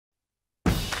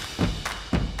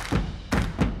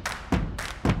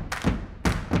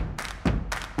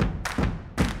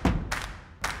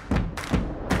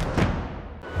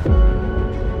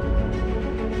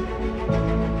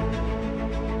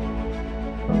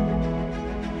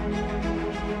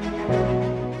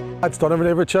It's Donovan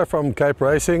Everett from Cape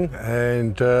Racing,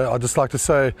 and I'd just like to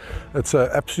say it's an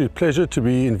absolute pleasure to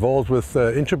be involved with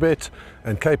Intrabet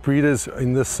and Cape Breeders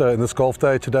in this golf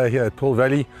day today here at Pearl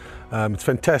Valley. It's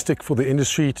fantastic for the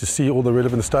industry to see all the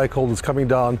relevant stakeholders coming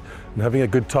down and having a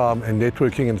good time and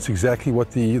networking, and it's exactly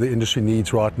what the industry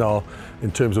needs right now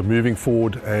in terms of moving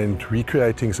forward and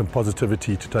recreating some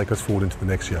positivity to take us forward into the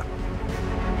next year.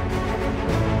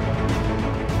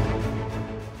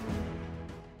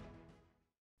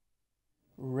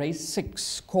 Race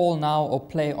 6, call now or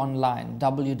play online,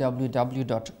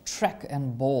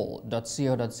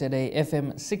 www.trackandball.co.za,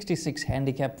 FM 66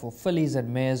 handicap for fillies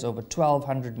and mares over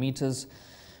 1200 meters.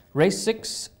 Race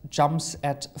 6 jumps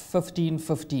at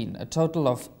 15:15, a total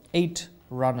of 8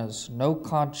 runners, no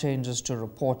card changes to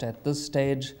report at this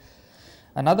stage.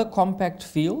 Another compact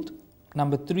field,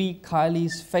 number 3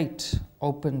 Kylie's Fate,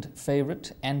 opened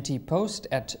favourite, anti-post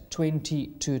at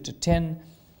 22-10.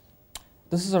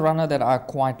 This is a runner that I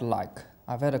quite like.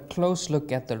 I've had a close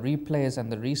look at the replays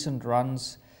and the recent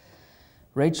runs.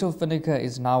 Rachel Finneker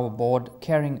is now aboard,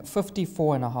 carrying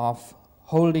 54.5,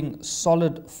 holding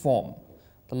solid form.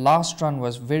 The last run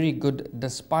was very good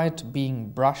despite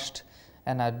being brushed,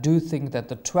 and I do think that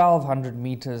the 1200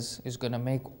 meters is going to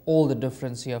make all the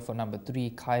difference here for number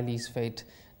 3, Kylie's Fate.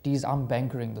 I'm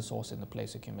bankering this horse in the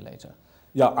place accumulator.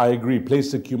 Yeah, I agree.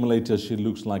 Place accumulator, she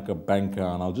looks like a banker.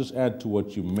 And I'll just add to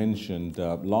what you mentioned.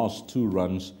 Last 2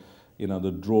 runs,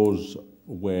 the draws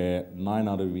were 9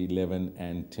 out of 11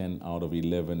 and 10 out of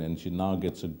 11. And she now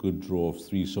gets a good draw of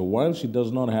 3. So while she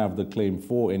does not have the claim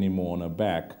 4 anymore on her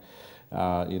back,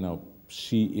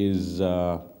 she is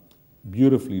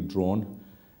beautifully drawn.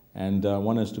 And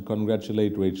one has to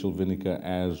congratulate Rachel Finneker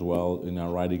as well,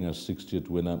 riding her 60th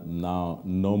winner. Now,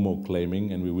 no more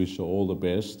claiming, and we wish her all the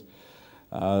best.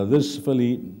 This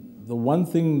filly, the one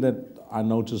thing that I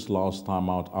noticed last time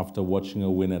out after watching her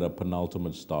win at a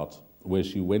penultimate start, where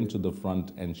she went to the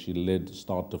front and she led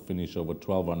start to finish over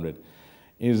 1200,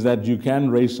 is that you can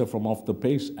race her from off the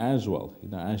pace as well,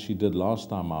 as she did last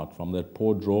time out. From that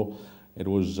poor draw, it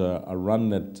was a run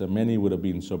that many would have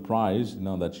been surprised,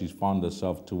 that she's found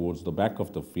herself towards the back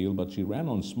of the field, but she ran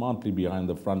on smartly behind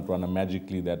the front runner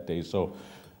magically that day. So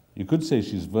you could say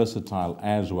she's versatile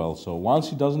as well. So while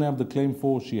she doesn't have the claim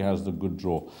 4, she has the good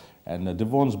draw. And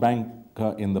Devon's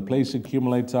banker in the place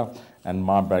accumulator and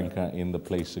my banker in the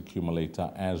place accumulator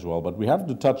as well. But we have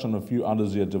to touch on a few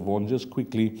others here, Devon, just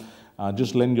quickly.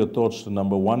 Just lend your thoughts to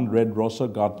number 1, Red Rosser,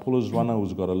 Guard Puller's runner,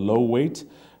 who's got a low weight,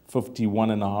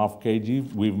 51.5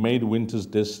 kg. We've made Winter's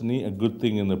Destiny a good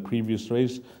thing in the previous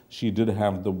race. She did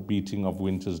have the beating of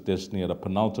Winter's Destiny at a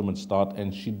penultimate start,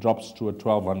 and she drops to a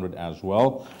 1200 as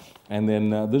well. And then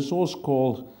this horse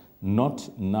called Not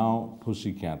Now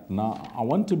Pussycat. Now, I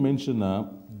want to mention her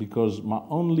because my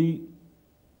only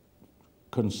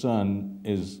concern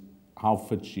is how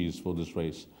fit she is for this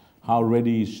race. How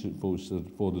ready is she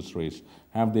for this race?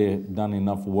 Have they done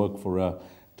enough work for her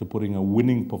to put in a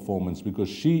winning performance, because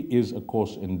she is a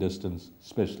course and distance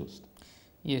specialist?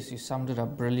 Yes, you summed it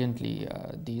up brilliantly,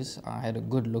 Dees. I had a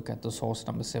good look at this horse,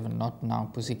 number 7, Not Now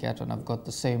Pussycat, and I've got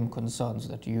the same concerns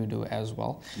that you do as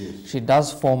well. Yes. She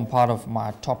does form part of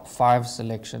my top 5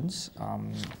 selections,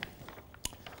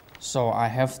 so I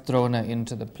have thrown her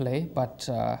into the play, but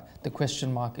the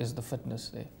question mark is the fitness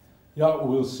there. Yeah,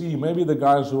 we'll see. Maybe the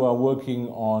guys who are working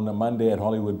on a Monday at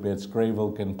Hollywood Bets,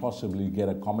 Grayville, can possibly get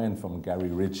a comment from Gary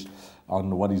Rich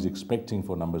on what he's expecting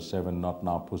for number 7, Not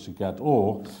Now Pussycat,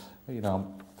 or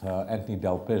Anthony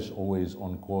Delpeche, always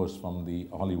on course from the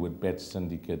Hollywood Bets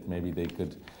Syndicate. Maybe they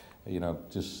could,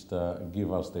 just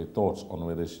give us their thoughts on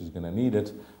whether she's going to need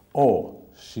it or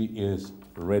she is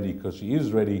ready, because she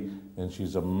is ready and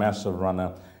she's a massive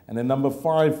runner. And then number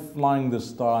 5, Flying the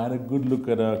Star. I had a good look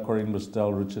at her, Corinne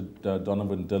Bustel, Richard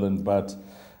Donovan Dillon, but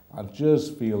I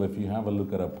just feel if you have a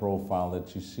look at her profile that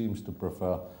she seems to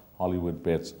prefer Hollywood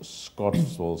Bets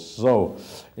Scottsville. So,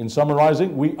 in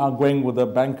summarizing, we are going with a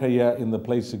banker here in the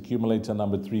place accumulator,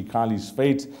 number 3, Kylie's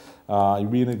Fate. Are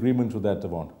you in agreement with that,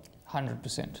 Devon?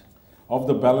 100%. Of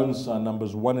the balance,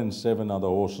 numbers 1 and 7 are the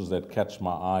horses that catch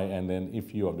my eye, and then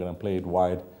if you are going to play it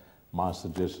wide, my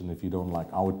suggestion, if you don't like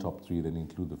our top 3, then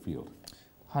include the field.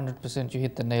 100%, you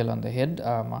hit the nail on the head.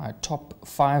 My top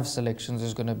 5 selections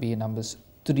is going to be numbers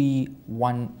 3,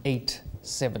 1, 8,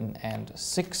 7, and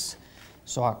 6.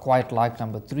 So I quite like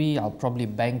number 3. I'll probably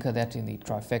banker that in the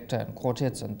trifecta and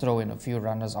quartets and throw in a few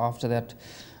runners after that.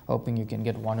 hoping you can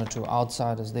get one or two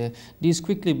outsiders there. Dees,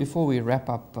 quickly before we wrap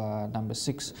up number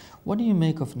 6, what do you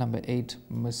make of number 8,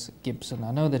 Miss Gibson?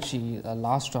 I know that she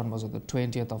last run was on the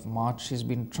 20th of March. She's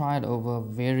been tried over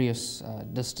various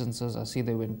distances. I see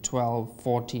they went 12,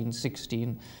 14,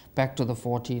 16, back to the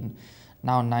 14,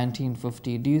 now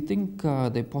 1950. Do you think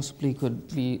they possibly could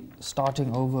be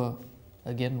starting over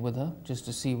again with her, just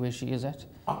to see where she is at?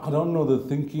 I don't know the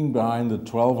thinking behind the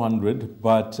 1200,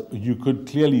 but you could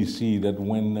clearly see that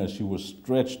when she was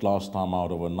stretched last time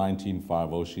out over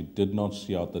 1950, she did not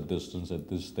see out the distance at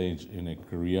this stage in her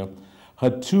career. Her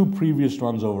 2 previous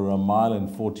runs over a mile and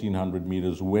 1400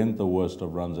 meters went the worst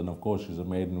of runs, and of course she's a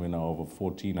maiden winner over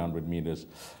 1400 meters.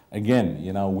 Again,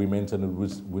 you know, we mentioned it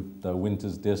with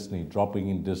Winter's Destiny, dropping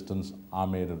in distance. I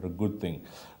made it a good thing.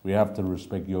 We have to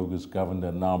respect Yoga's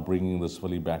Governor now bringing this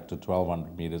filly back to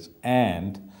 1200 meters,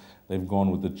 and they've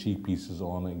gone with the cheek pieces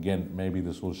on. Again, maybe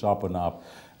this will sharpen up.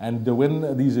 And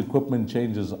when these equipment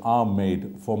changes are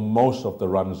made for most of the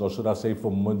runners, or should I say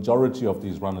for majority of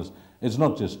these runners, it's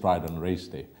not just tried on race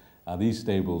day. These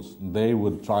stables, they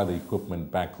would try the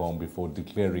equipment back home before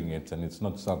declaring it, and it's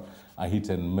not some hit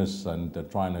and miss and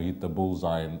trying to hit the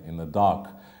bullseye in the dark.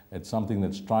 It's something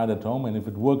that's tried at home, and if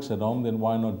it works at home, then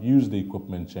why not use the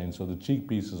equipment change? So the cheek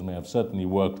pieces may have certainly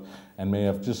worked and may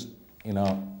have just, you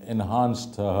know,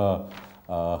 enhanced her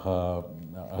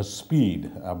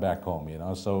speed back home, you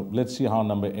know. So let's see how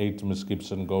number 8, Miss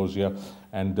Gibson, goes here.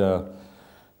 And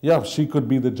yeah, she could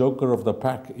be the joker of the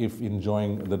pack if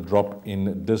enjoying the drop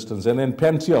in distance. And then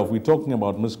Pantia, if we're talking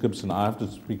about Miss Gibson, I have to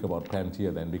speak about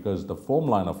Pantia then, because the form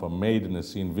line of her maiden has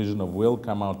seen Vision of Will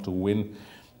come out to win,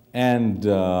 and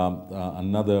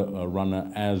another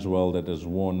runner as well that has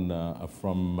won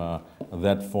from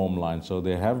that form line. So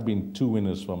there have been 2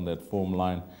 winners from that form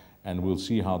line, and we'll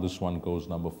see how this one goes,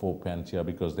 number 4, Pantia,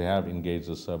 because they have engaged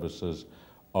the services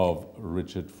of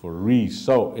Richard Fourie.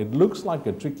 So it looks like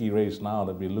a tricky race now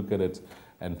that we look at it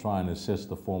and try and assess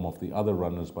the form of the other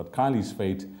runners, but Kylie's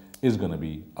fate is going to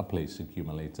be a place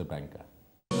accumulator banker.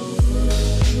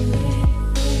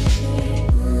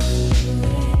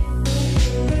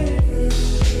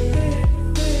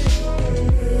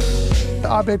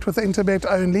 I bet with Interbet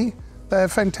only. They're a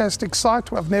fantastic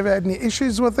site. I've never had any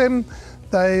issues with them.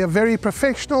 They are very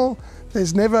professional.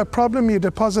 There's never a problem. You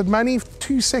deposit money,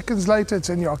 2 seconds later it's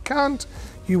in your account.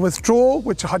 You withdraw,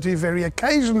 which I do very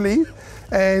occasionally,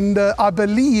 and I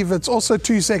believe it's also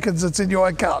 2 seconds it's in your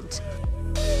account.